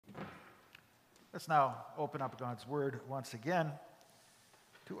Let's now open up God's Word once again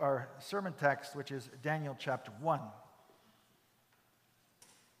to our sermon text, which is Daniel chapter 1.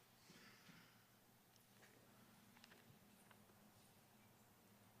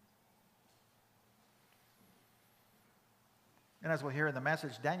 And as we'll hear in the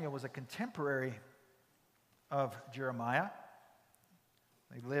message, Daniel was a contemporary of Jeremiah.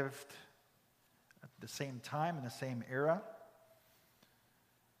 They lived at the same time, in the same era.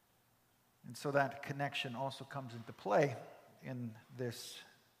 And so that connection also comes into play in this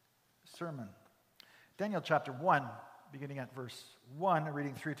sermon. Daniel chapter 1, beginning at verse 1,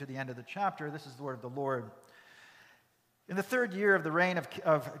 reading through to the end of the chapter, this is the word of the Lord. In the third year of the reign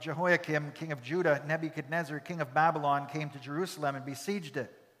of Jehoiakim, king of Judah, Nebuchadnezzar, king of Babylon, came to Jerusalem and besieged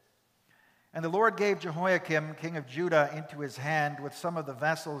it. And the Lord gave Jehoiakim, king of Judah, into his hand with some of the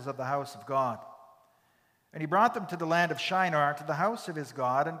vessels of the house of God. And he brought them to the land of Shinar, to the house of his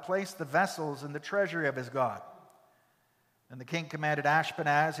God, and placed the vessels in the treasury of his God. And the king commanded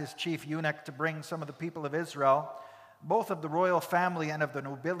Ashpenaz, his chief eunuch, to bring some of the people of Israel, both of the royal family and of the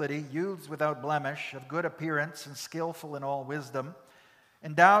nobility, youths without blemish, of good appearance and skillful in all wisdom,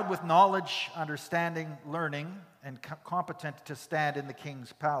 endowed with knowledge, understanding, learning, and competent to stand in the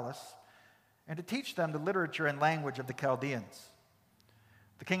king's palace, and to teach them the literature and language of the Chaldeans.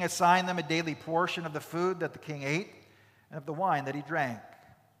 The king assigned them a daily portion of the food that the king ate and of the wine that he drank.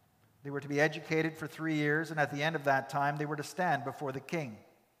 They were to be educated for 3 years, and at the end of that time they were to stand before the king.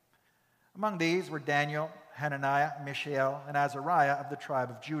 Among these were Daniel, Hananiah, Mishael, and Azariah of the tribe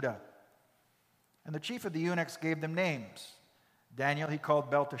of Judah. And the chief of the eunuchs gave them names. Daniel he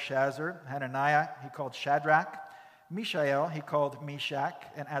called Belteshazzar, Hananiah he called Shadrach, Mishael he called Meshach,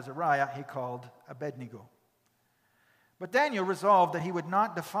 and Azariah he called Abednego. But Daniel resolved that he would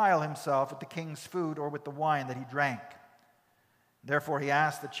not defile himself with the king's food or with the wine that he drank. Therefore he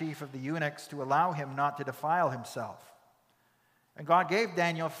asked the chief of the eunuchs to allow him not to defile himself. And God gave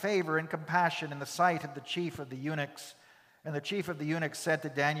Daniel favor and compassion in the sight of the chief of the eunuchs. And the chief of the eunuchs said to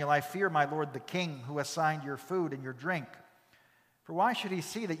Daniel, I fear my lord the king, who assigned your food and your drink. For why should he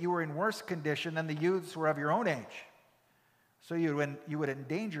see that you were in worse condition than the youths who are of your own age? So you would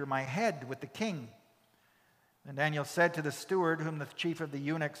endanger my head with the king. And Daniel said to the steward, whom the chief of the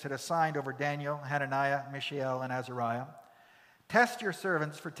eunuchs had assigned over Daniel, Hananiah, Mishael, and Azariah, test your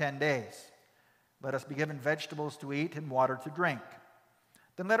servants for 10 days. Let us be given vegetables to eat and water to drink.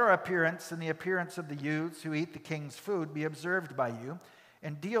 Then let our appearance and the appearance of the youths who eat the king's food be observed by you,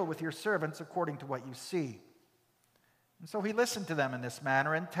 and deal with your servants according to what you see. And so he listened to them in this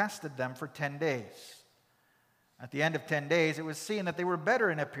manner and tested them for 10 days. At the end of 10 days, it was seen that they were better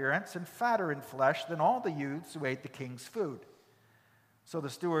in appearance and fatter in flesh than all the youths who ate the king's food. So the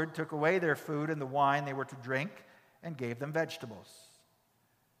steward took away their food and the wine they were to drink and gave them vegetables.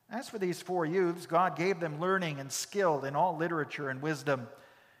 As for these 4 youths, God gave them learning and skill in all literature and wisdom,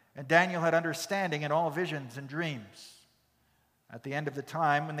 and Daniel had understanding in all visions and dreams. At the end of the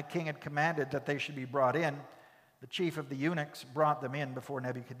time, when the king had commanded that they should be brought in, the chief of the eunuchs brought them in before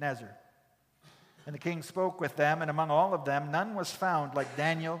Nebuchadnezzar. And the king spoke with them, and among all of them none was found like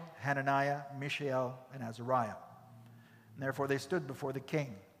Daniel, Hananiah, Mishael, and Azariah. And therefore they stood before the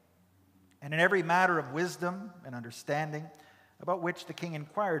king. And in every matter of wisdom and understanding, about which the king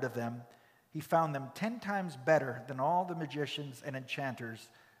inquired of them, he found them 10 times better than all the magicians and enchanters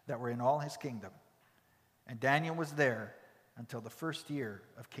that were in all his kingdom. And Daniel was there until the first year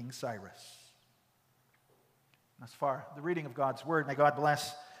of King Cyrus. Thus far, the reading of God's word. May God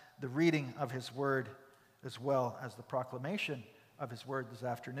bless the reading of his word as well as the proclamation of his word this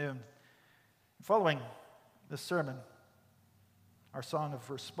afternoon. Following this sermon, our song of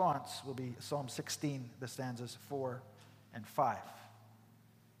response will be Psalm 16, the stanzas 4 and 5.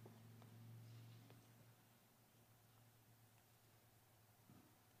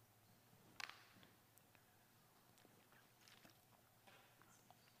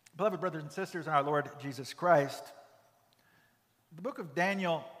 Beloved brothers and sisters in our Lord Jesus Christ, the book of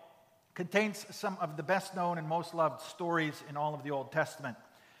Daniel contains some of the best known and most loved stories in all of the Old Testament.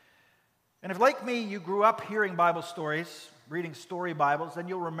 And if, like me, you grew up hearing Bible stories, reading story Bibles, then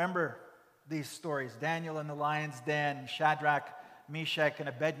you'll remember these stories. Daniel in the lion's den, Shadrach, Meshach, and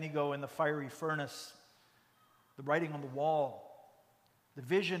Abednego in the fiery furnace, the writing on the wall, the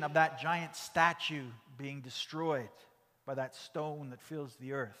vision of that giant statue being destroyed by that stone that fills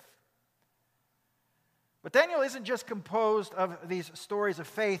the earth. But Daniel isn't just composed of these stories of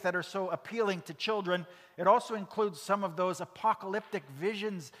faith that are so appealing to children. It also includes some of those apocalyptic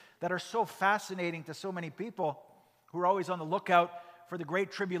visions that are so fascinating to so many people who are always on the lookout for the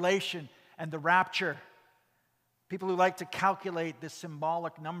Great Tribulation and the rapture. People who like to calculate the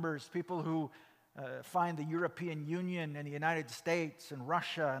symbolic numbers. People who find the European Union and the United States and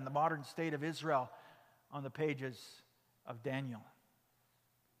Russia and the modern state of Israel on the pages of Daniel.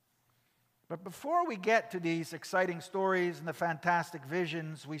 But before we get to these exciting stories and the fantastic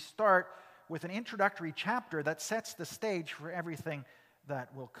visions, we start with an introductory chapter that sets the stage for everything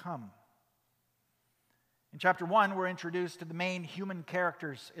that will come. In chapter 1, we're introduced to the main human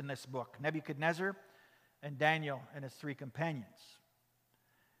characters in this book, Nebuchadnezzar and Daniel and his three companions.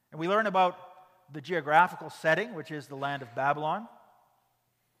 And we learn about the geographical setting, which is the land of Babylon.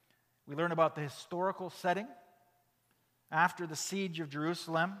 We learn about the historical setting. After the siege of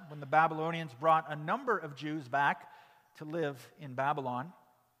Jerusalem, when the Babylonians brought a number of Jews back to live in Babylon.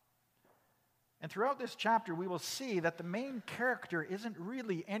 And throughout this chapter, we will see that the main character isn't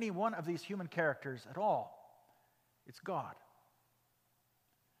really any one of these human characters at all. It's God.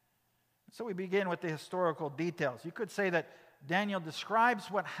 So we begin with the historical details. You could say that Daniel describes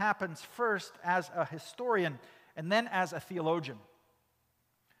what happens first as a historian and then as a theologian.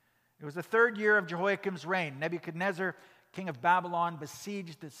 It was the third year of Jehoiakim's reign. Nebuchadnezzar, king of Babylon,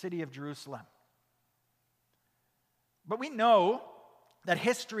 besieged the city of Jerusalem. But we know that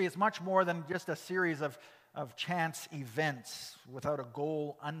history is much more than just a series of chance events without a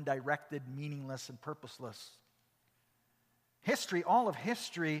goal, undirected, meaningless, and purposeless. History, all of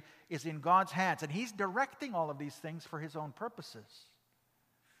history, is in God's hands, and He's directing all of these things for His own purposes.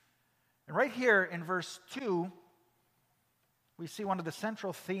 And right here in verse 2, we see one of the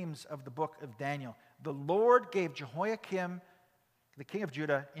central themes of the book of Daniel. The Lord gave Jehoiakim, the king of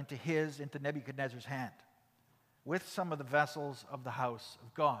Judah, into Nebuchadnezzar's hand, with some of the vessels of the house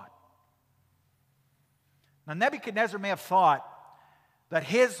of God. Now, Nebuchadnezzar may have thought that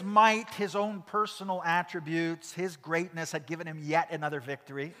his might, his own personal attributes, his greatness had given him yet another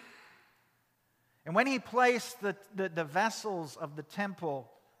victory. And when he placed the vessels of the temple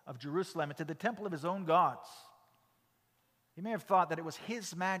of Jerusalem into the temple of his own gods, he may have thought that it was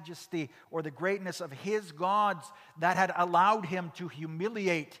his majesty or the greatness of his gods that had allowed him to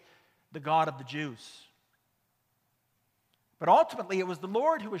humiliate the God of the Jews. But ultimately, it was the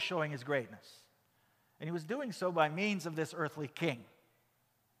Lord who was showing His greatness. And He was doing so by means of this earthly king.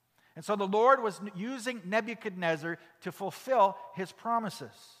 And so the Lord was using Nebuchadnezzar to fulfill His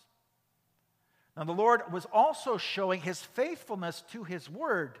promises. Now, the Lord was also showing His faithfulness to His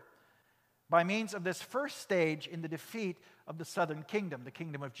word by means of this first stage in the defeat of the southern kingdom, the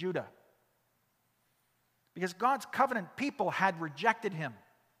kingdom of Judah. Because God's covenant people had rejected Him.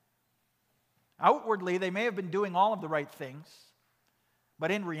 Outwardly, they may have been doing all of the right things,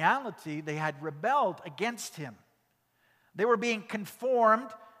 but in reality, they had rebelled against Him. They were being conformed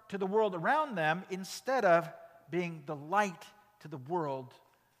to the world around them instead of being the light to the world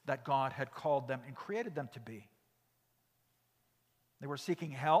that God had called them and created them to be. They were seeking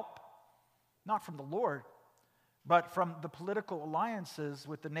help, not from the Lord, but from the political alliances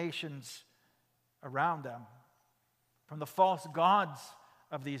with the nations around them, from the false gods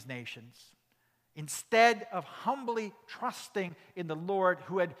of these nations, instead of humbly trusting in the Lord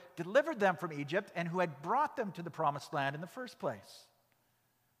who had delivered them from Egypt and who had brought them to the promised land in the first place.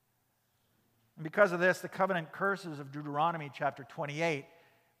 And because of this, the covenant curses of Deuteronomy chapter 28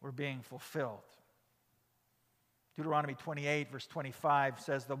 were being fulfilled. Deuteronomy 28, verse 25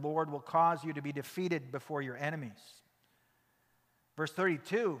 says, "The Lord will cause you to be defeated before your enemies." Verse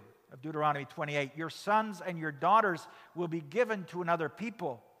 32 of Deuteronomy 28, "Your sons and your daughters will be given to another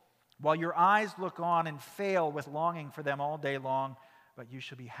people, while your eyes look on and fail with longing for them all day long, but you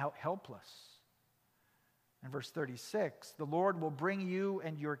shall be helpless." And verse 36, "The Lord will bring you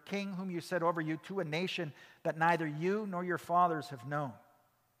and your king whom you set over you to a nation that neither you nor your fathers have known."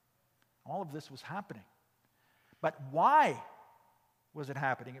 All of this was happening. But why was it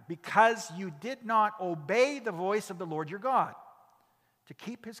happening? Because you did not obey the voice of the Lord your God to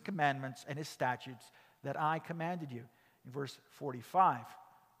keep His commandments and His statutes that I commanded you. In verse 45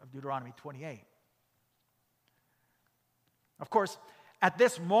 of Deuteronomy 28. Of course, at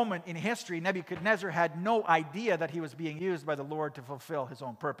this moment in history, Nebuchadnezzar had no idea that he was being used by the Lord to fulfill his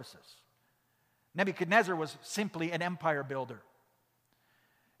own purposes. Nebuchadnezzar was simply an empire builder.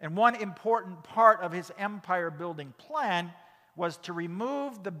 And one important part of his empire building plan was to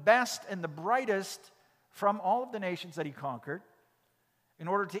remove the best and the brightest from all of the nations that he conquered in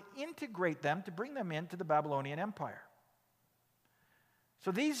order to integrate them, to bring them into the Babylonian Empire.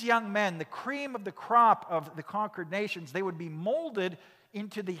 So these young men, the cream of the crop of the conquered nations, they would be molded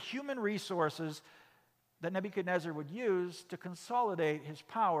into the human resources that Nebuchadnezzar would use to consolidate his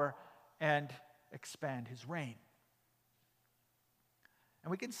power and expand his reign. And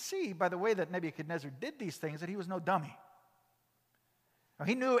we can see by the way that Nebuchadnezzar did these things that he was no dummy. Now,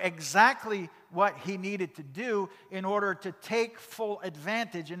 he knew exactly what he needed to do in order to take full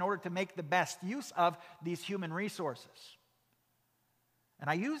advantage, in order to make the best use of these human resources. And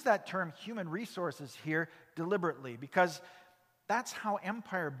I use that term human resources here deliberately because that's how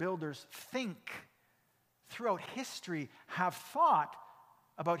empire builders think throughout history, have thought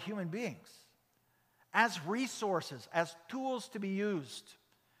about human beings as resources, as tools to be used,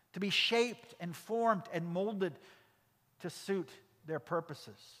 to be shaped and formed and molded to suit their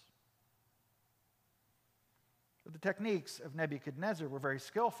purposes. But the techniques of Nebuchadnezzar were very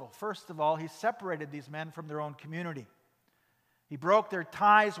skillful. First of all, he separated these men from their own community. He broke their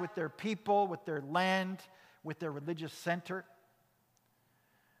ties with their people, with their land, with their religious center.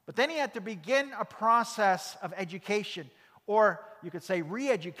 But then he had to begin a process of education, or you could say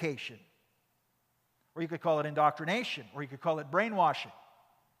re-education, or you could call it indoctrination, or you could call it brainwashing.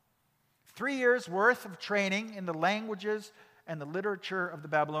 3 years' worth of training in the languages and the literature of the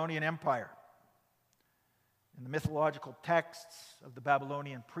Babylonian Empire, in the mythological texts of the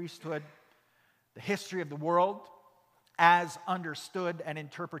Babylonian priesthood, the history of the world as understood and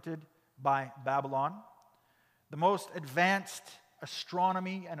interpreted by Babylon, the most advanced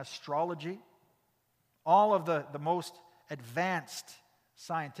astronomy and astrology, all of the most advanced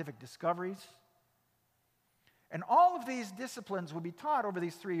scientific discoveries. And all of these disciplines will be taught over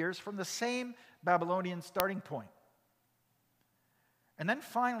these 3 years from the same Babylonian starting point. And then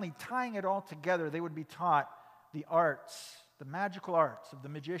finally, tying it all together, they would be taught the arts, the magical arts of the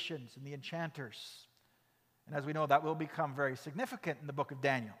magicians and the enchanters. And as we know, that will become very significant in the book of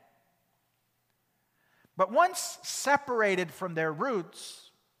Daniel. But once separated from their roots,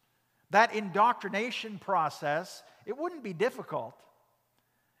 that indoctrination process, it wouldn't be difficult.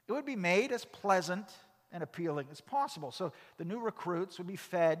 It would be made as pleasant and appealing as possible. So the new recruits would be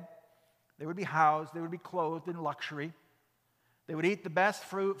fed, they would be housed, they would be clothed in luxury. They would eat the best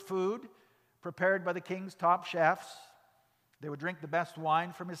food prepared by the king's top chefs. They would drink the best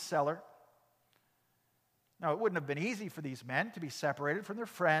wine from his cellar. Now, it wouldn't have been easy for these men to be separated from their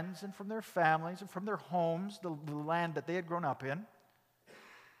friends and from their families and from their homes, the land that they had grown up in.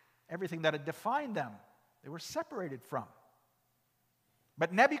 Everything that had defined them, they were separated from.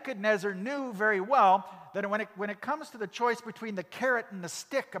 But Nebuchadnezzar knew very well that when it comes to the choice between the carrot and the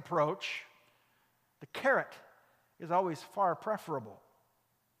stick approach, the carrot is always far preferable.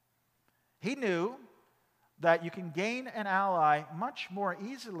 He knew that you can gain an ally much more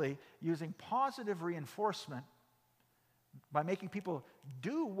easily using positive reinforcement by making people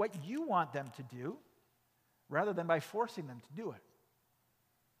do what you want them to do rather than by forcing them to do it.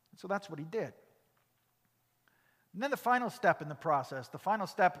 And so that's what he did. And then the final step in the process, the final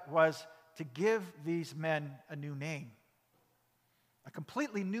step was to give these men a new name, a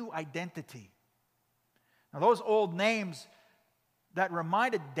completely new identity. Now, those old names that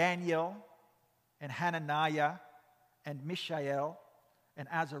reminded Daniel and Hananiah and Mishael and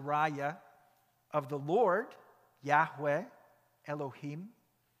Azariah of the Lord, Yahweh, Elohim,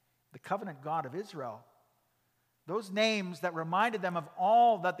 the covenant God of Israel. Those names that reminded them of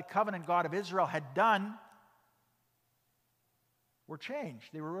all that the covenant God of Israel had done were changed.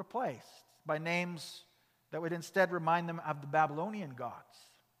 They were replaced by names that would instead remind them of the Babylonian gods.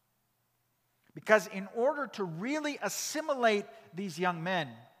 Because in order to really assimilate these young men,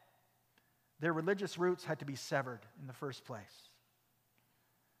 their religious roots had to be severed in the first place.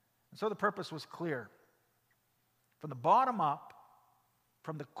 And so the purpose was clear. From the bottom up,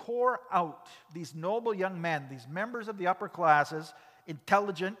 from the core out, these noble young men, these members of the upper classes,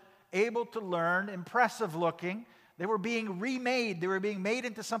 intelligent, able to learn, impressive looking, they were being remade. They were being made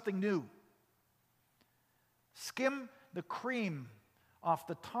into something new. Skim the cream off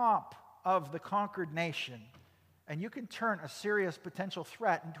the top of the conquered nation, and you can turn a serious potential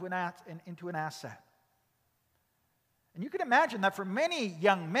threat into an asset. And you can imagine that for many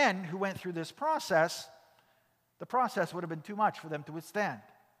young men who went through this process, the process would have been too much for them to withstand.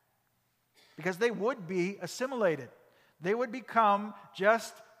 Because they would be assimilated. They would become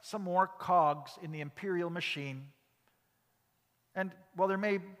just some more cogs in the imperial machine. And while there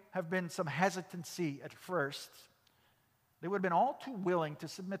may have been some hesitancy at first, they would have been all too willing to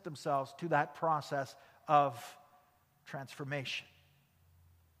submit themselves to that process of transformation.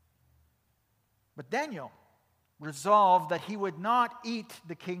 But Daniel resolved that he would not eat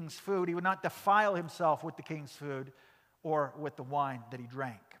the king's food, he would not defile himself with the king's food or with the wine that he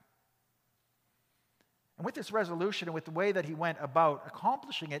drank. And with this resolution and with the way that he went about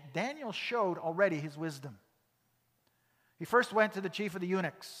accomplishing it, Daniel showed already his wisdom. He first went to the chief of the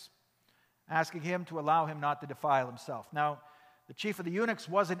eunuchs, asking him to allow him not to defile himself. Now, the chief of the eunuchs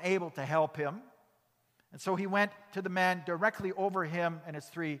wasn't able to help him And so he went to the man directly over him and his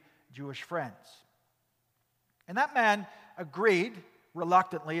 3 Jewish friends. And that man agreed,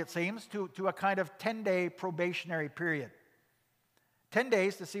 reluctantly it seems, to a kind of 10-day probationary period. 10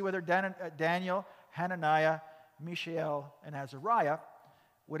 days to see whether Daniel, Hananiah, Mishael, and Azariah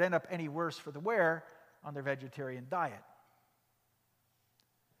would end up any worse for the wear on their vegetarian diet.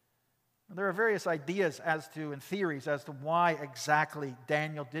 There are various ideas and theories as to why exactly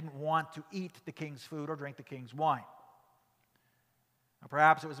Daniel didn't want to eat the king's food or drink the king's wine. Now,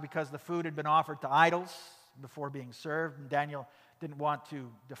 perhaps it was because the food had been offered to idols before being served, and Daniel didn't want to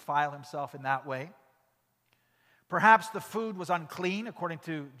defile himself in that way. Perhaps the food was unclean according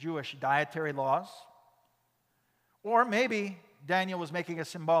to Jewish dietary laws. Or maybe Daniel was making a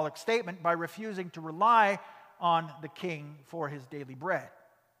symbolic statement by refusing to rely on the king for his daily bread.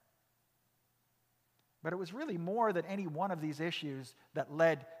 But it was really more than any one of these issues that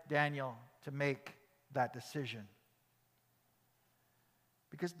led Daniel to make that decision.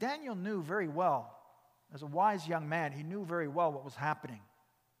 Because Daniel knew very well, as a wise young man, he knew very well what was happening.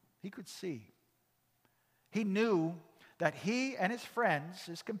 He could see. He knew that he and his friends,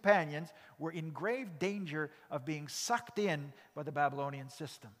 his companions, were in grave danger of being sucked in by the Babylonian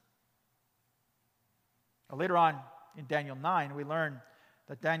system. Later on in Daniel 9, we learn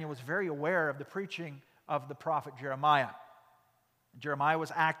that Daniel was very aware of the preaching of the prophet Jeremiah. Jeremiah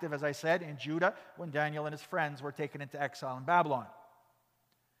was active, as I said, in Judah when Daniel and his friends were taken into exile in Babylon.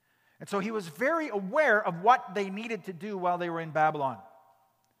 And so he was very aware of what they needed to do while they were in Babylon.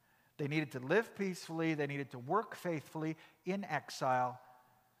 They needed to live peacefully. They needed to work faithfully in exile.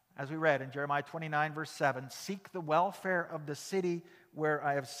 As we read in Jeremiah 29, verse 7, "Seek the welfare of the city where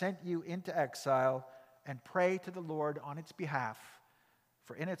I have sent you into exile, and pray to the Lord on its behalf,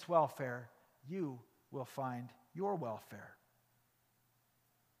 for in its welfare you will find your welfare."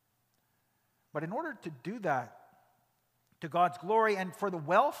 But in order to do that, to God's glory and for the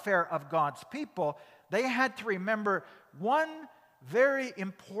welfare of God's people, they had to remember one very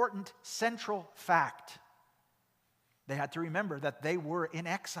important central fact. They had to remember that they were in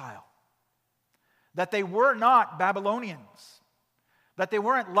exile, that they were not Babylonians, that they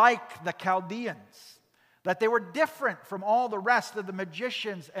weren't like the Chaldeans, that they were different from all the rest of the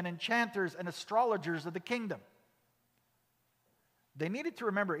magicians and enchanters and astrologers of the kingdom. They needed to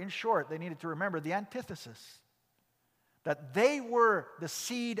remember, in short, they needed to remember the antithesis, that they were the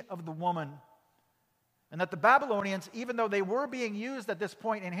seed of the woman, and that the Babylonians, even though they were being used at this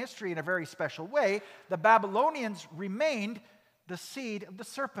point in history in a very special way, the Babylonians remained the seed of the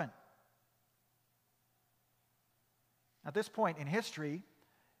serpent. At this point in history,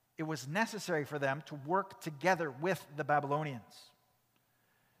 it was necessary for them to work together with the Babylonians,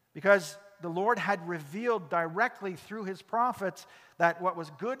 because the Lord had revealed directly through his prophets that what was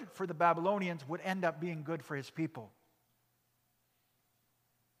good for the Babylonians would end up being good for his people.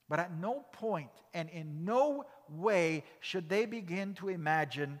 But at no point and in no way should they begin to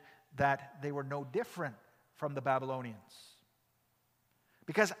imagine that they were no different from the Babylonians.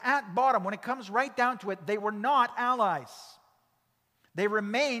 Because at bottom, when it comes right down to it, they were not allies. They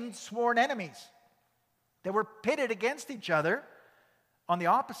remained sworn enemies. They were pitted against each other on the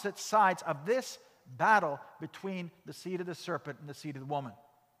opposite sides of this battle between the seed of the serpent and the seed of the woman.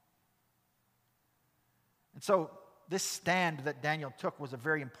 And so, this stand that Daniel took was a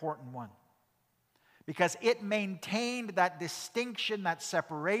very important one, because it maintained that distinction, that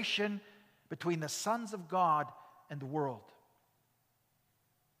separation between the sons of God and the world.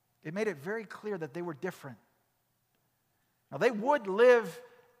 It made it very clear that they were different. Now, they would live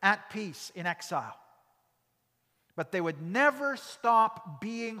at peace in exile, but they would never stop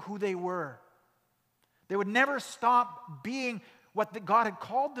being who they were. They would never stop being what God had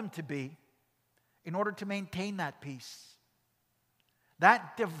called them to be, in order to maintain that peace.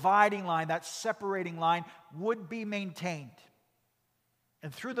 That dividing line, that separating line would be maintained.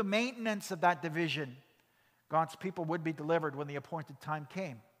 And through the maintenance of that division, God's people would be delivered when the appointed time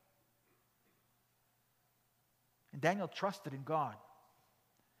came. And Daniel trusted in God.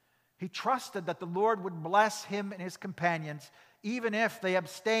 He trusted that the Lord would bless him and his companions, even if they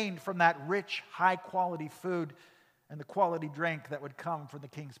abstained from that rich, high-quality food and the quality drink that would come from the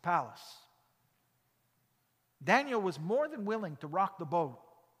king's palace. Daniel was more than willing to rock the boat.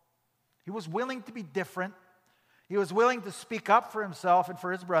 He was willing to be different. He was willing to speak up for himself and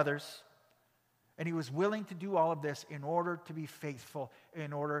for his brothers. And he was willing to do all of this in order to be faithful,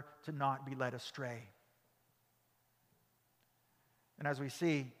 in order to not be led astray. And as we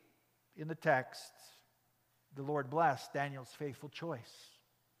see in the text, the Lord blessed Daniel's faithful choice.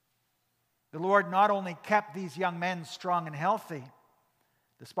 The Lord not only kept these young men strong and healthy,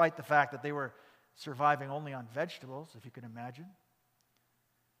 despite the fact that they were surviving only on vegetables, if you can imagine.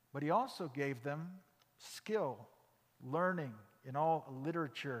 But he also gave them skill, learning in all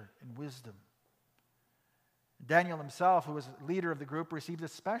literature and wisdom. Daniel himself, who was leader of the group, received a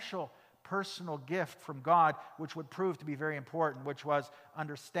special personal gift from God, which would prove to be very important, which was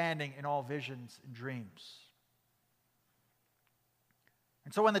understanding in all visions and dreams.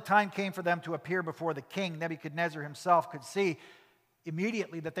 And so when the time came for them to appear before the king, Nebuchadnezzar himself could see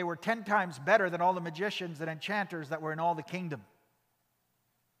immediately that they were 10 times better than all the magicians and enchanters that were in all the kingdom.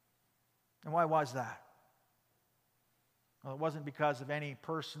 And why was that? Well, it wasn't because of any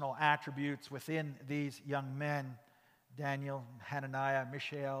personal attributes within these young men, Daniel, Hananiah,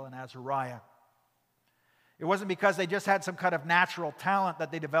 Mishael, and Azariah. It wasn't because they just had some kind of natural talent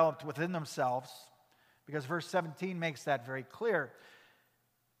that they developed within themselves, because verse 17 makes that very clear.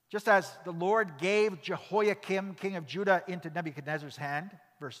 Just as the Lord gave Jehoiakim, king of Judah, into Nebuchadnezzar's hand,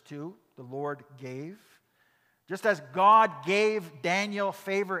 verse 2, the Lord gave. Just as God gave Daniel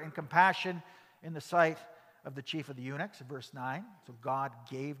favor and compassion in the sight of the chief of the eunuchs, in verse 9. So God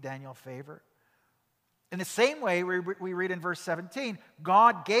gave Daniel favor. In the same way, we read in verse 17,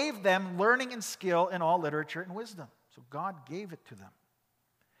 God gave them learning and skill in all literature and wisdom. So God gave it to them.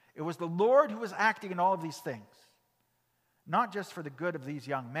 It was the Lord who was acting in all of these things, not just for the good of these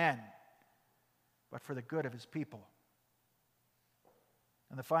young men, but for the good of his people.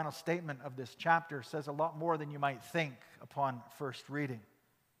 And the final statement of this chapter says a lot more than you might think upon first reading.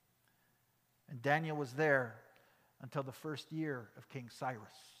 And Daniel was there until the first year of King Cyrus.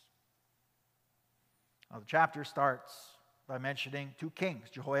 Now, the chapter starts by mentioning two kings,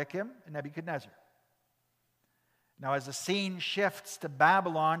 Jehoiakim and Nebuchadnezzar. Now, as the scene shifts to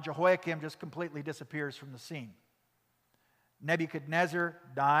Babylon, Jehoiakim just completely disappears from the scene. Nebuchadnezzar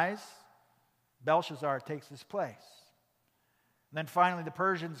dies. Belshazzar takes his place. And then finally, the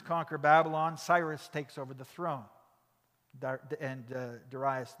Persians conquer Babylon. Cyrus takes over the throne, and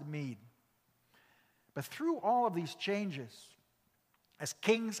Darius the Mede. But through all of these changes, as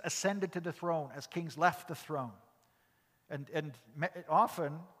kings ascended to the throne, as kings left the throne, and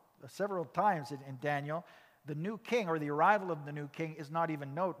often, several times in Daniel, the new king or the arrival of the new king is not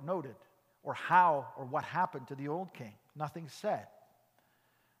even noted, or how or what happened to the old king. Nothing's said.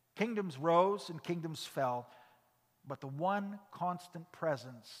 Kingdoms rose and kingdoms fell, but the one constant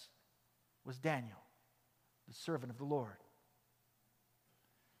presence was Daniel, the servant of the Lord.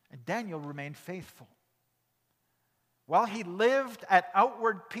 And Daniel remained faithful. While he lived at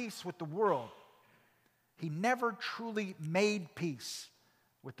outward peace with the world, he never truly made peace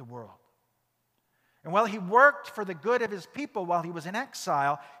with the world. And while he worked for the good of his people while he was in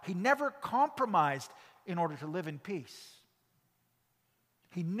exile, he never compromised in order to live in peace.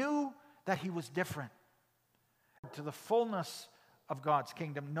 He knew that he was different to the fullness of God's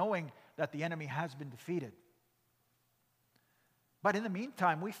kingdom, knowing that the enemy has been defeated. But in the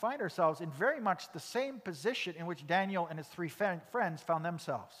meantime, we find ourselves in very much the same position in which Daniel and his three friends found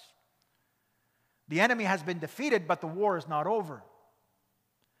themselves. The enemy has been defeated, but the war is not over.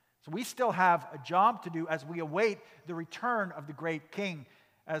 So we still have a job to do as we await the return of the great king,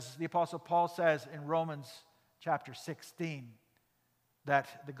 as the Apostle Paul says in Romans chapter 16,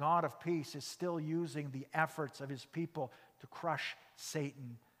 that the God of peace is still using the efforts of his people to crush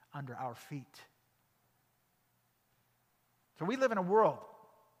Satan under our feet. So we live in a world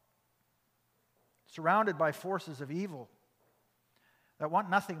surrounded by forces of evil that want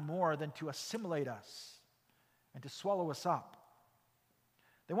nothing more than to assimilate us and to swallow us up.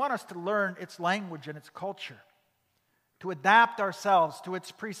 They want us to learn its language and its culture, to adapt ourselves to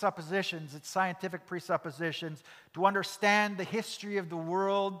its presuppositions, its scientific presuppositions, to understand the history of the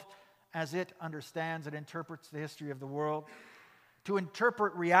world as it understands and interprets the history of the world, to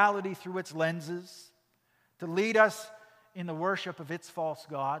interpret reality through its lenses, to lead us in the worship of its false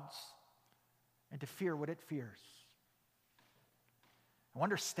gods, and to fear what it fears. And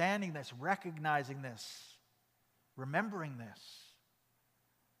understanding this, recognizing this, remembering this,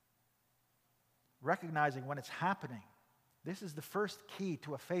 recognizing when it's happening, this is the first key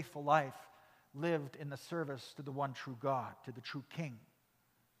to a faithful life lived in the service to the one true God, to the true King.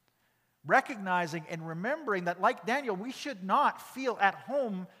 Recognizing and remembering that, like Daniel, we should not feel at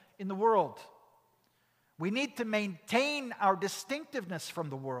home in the world. We need to maintain our distinctiveness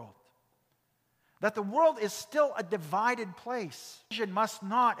from the world. That the world is still a divided place. Vision must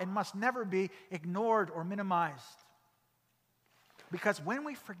not and must never be ignored or minimized. Because when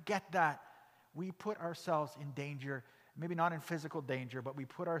we forget that, we put ourselves in danger, maybe not in physical danger, but we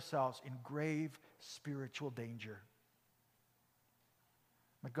put ourselves in grave spiritual danger.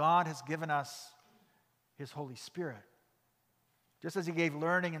 But God has given us His Holy Spirit. just as he gave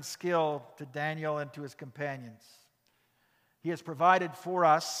learning and skill to Daniel and to his companions. He has provided for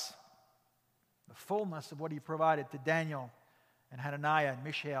us the fullness of what he provided to Daniel and Hananiah and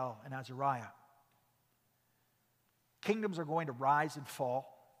Mishael and Azariah. Kingdoms are going to rise and fall.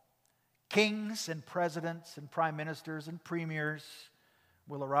 Kings and presidents and prime ministers and premiers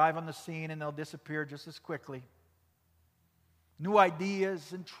will arrive on the scene and they'll disappear just as quickly. New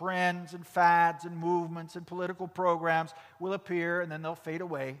ideas and trends and fads and movements and political programs will appear and then they'll fade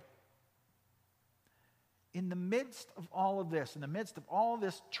away. In the midst of all of this, in the midst of all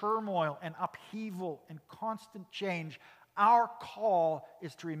this turmoil and upheaval and constant change, our call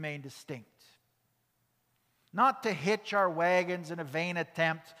is to remain distinct. Not to hitch our wagons in a vain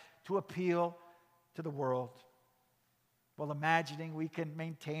attempt to appeal to the world, while imagining we can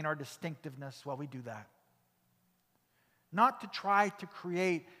maintain our distinctiveness while we do that. Not to try to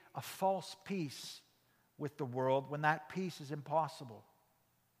create a false peace with the world when that peace is impossible.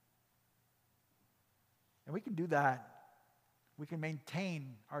 And we can do that. We can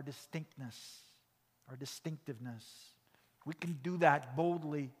maintain our distinctness, our distinctiveness. We can do that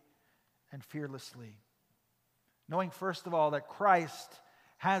boldly and fearlessly. Knowing, first of all, that Christ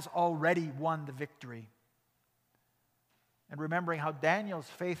has already won the victory. And remembering how Daniel's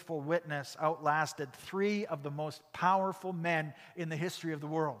faithful witness outlasted 3 of the most powerful men in the history of the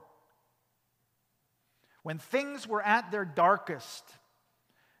world. When things were at their darkest,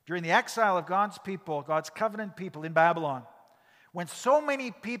 during the exile of God's people, God's covenant people in Babylon, when so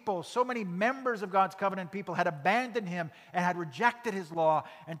many people, so many members of God's covenant people had abandoned him and had rejected his law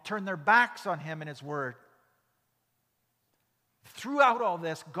and turned their backs on him and his word. Throughout all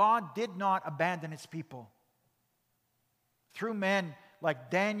this, God did not abandon his people. Through men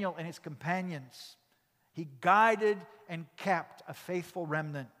like Daniel and his companions, he guided and kept a faithful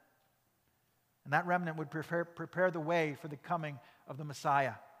remnant. And that remnant would prepare the way for the coming of the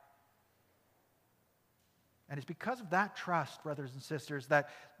Messiah. And it's because of that trust, brothers and sisters, that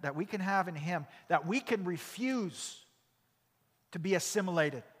we can have in him, that we can refuse to be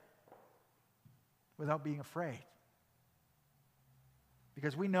assimilated without being afraid.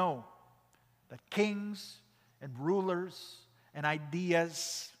 Because we know that kings and rulers and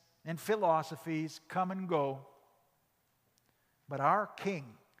ideas and philosophies come and go, but our King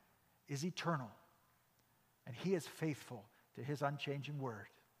is eternal, and he is faithful to his unchanging word.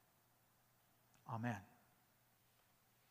 Amen.